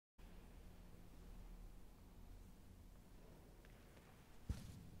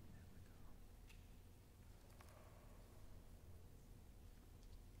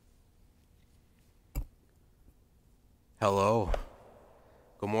Hello.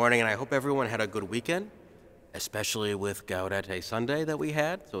 Good morning, and I hope everyone had a good weekend, especially with Gaudete Sunday that we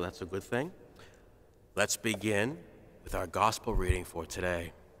had, so that's a good thing. Let's begin with our gospel reading for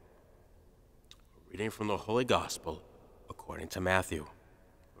today. Reading from the Holy Gospel according to Matthew.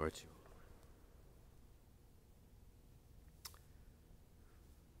 Glory to you.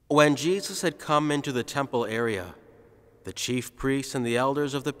 When Jesus had come into the temple area, the chief priests and the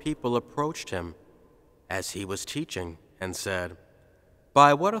elders of the people approached him as he was teaching and said,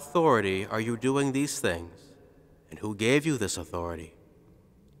 "By what authority are you doing these things, and who gave you this authority?"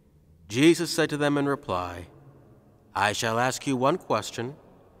 Jesus said to them in reply, "I shall ask you one question,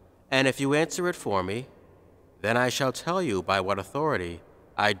 and if you answer it for me, then I shall tell you by what authority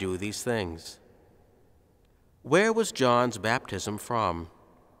I do these things. Where was John's baptism from?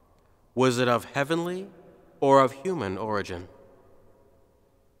 Was it of heavenly or of human origin?"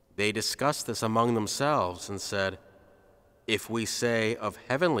 They discussed this among themselves and said, "If we say of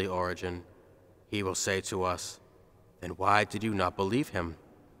heavenly origin, he will say to us, 'Then why did you not believe him?'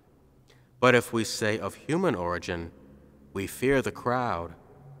 But if we say of human origin, we fear the crowd,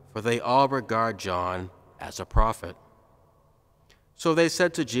 for they all regard John as a prophet." So they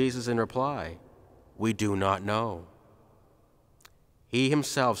said to Jesus in reply, "We do not know." He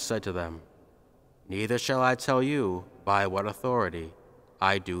himself said to them, "Neither shall I tell you by what authority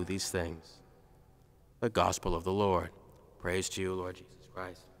I do these things." The Gospel of the Lord. Praise to you, Lord Jesus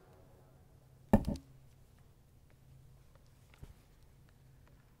Christ.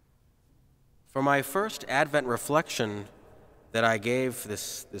 For my first Advent reflection that I gave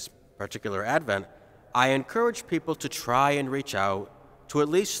this particular Advent, I encourage people to try and reach out to at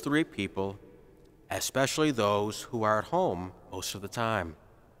least 3 people, especially those who are at home most of the time.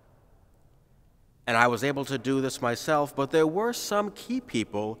 And I was able to do this myself, but there were some key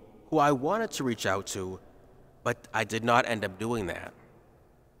people who I wanted to reach out to, but I did not end up doing that.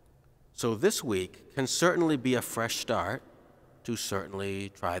 So this week can certainly be a fresh start to certainly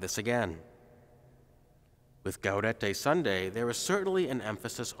try this again. With Gaudete Sunday, there is certainly an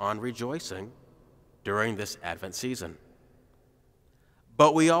emphasis on rejoicing during this Advent season.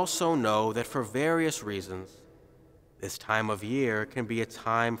 But we also know that for various reasons, this time of year can be a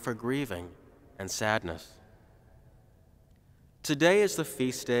time for grieving and sadness. Today is the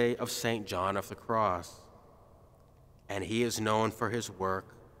feast day of St. John of the Cross, and he is known for his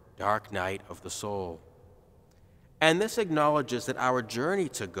work, Dark Night of the Soul. And this acknowledges that our journey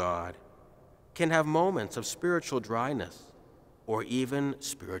to God can have moments of spiritual dryness or even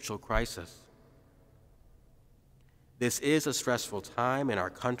spiritual crisis. This is a stressful time in our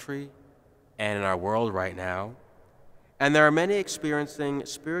country and in our world right now, and there are many experiencing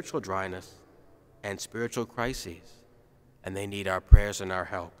spiritual dryness and spiritual crises, and they need our prayers and our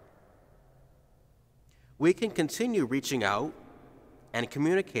help. We can continue reaching out and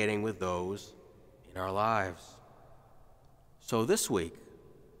communicating with those in our lives. So this week,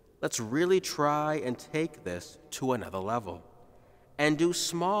 let's really try and take this to another level and do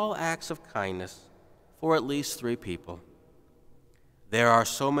small acts of kindness for at least 3 people. There are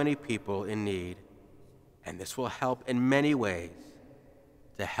so many people in need, and this will help in many ways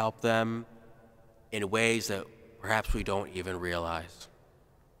to help them in ways that perhaps we don't even realize.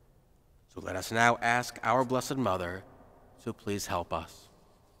 So let us now ask our Blessed Mother to please help us.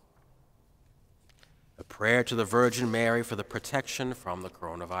 A prayer to the Virgin Mary for the protection from the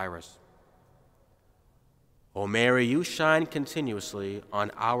coronavirus. O Mary, you shine continuously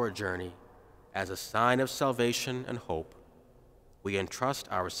on our journey as a sign of salvation and hope. We entrust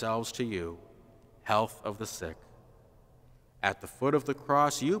ourselves to you, health of the sick. At the foot of the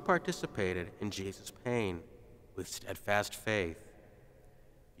cross, you participated in Jesus' pain with steadfast faith.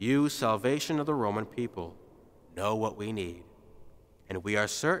 You, salvation of the Roman people, know what we need, and we are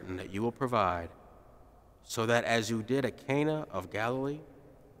certain that you will provide, so that as you did at Cana of Galilee,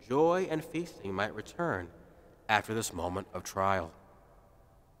 joy and feasting might return after this moment of trial.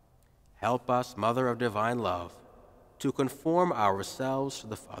 Help us, Mother of divine love, to conform ourselves to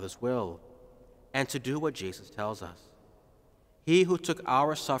the Father's will and to do what Jesus tells us. He who took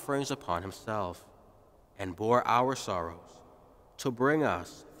our sufferings upon himself and bore our sorrows to bring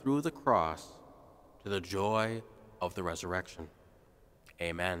us through the cross to the joy of the resurrection.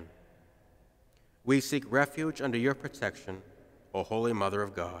 Amen. We seek refuge under your protection, O Holy Mother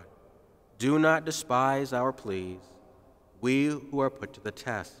of God. Do not despise our pleas, we who are put to the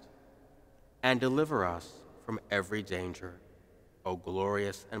test, and deliver us from every danger, O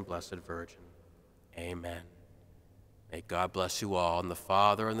glorious and blessed Virgin. Amen. May God bless you all, and the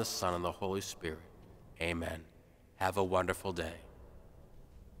Father, and the Son, and the Holy Spirit. Amen. Have a wonderful day.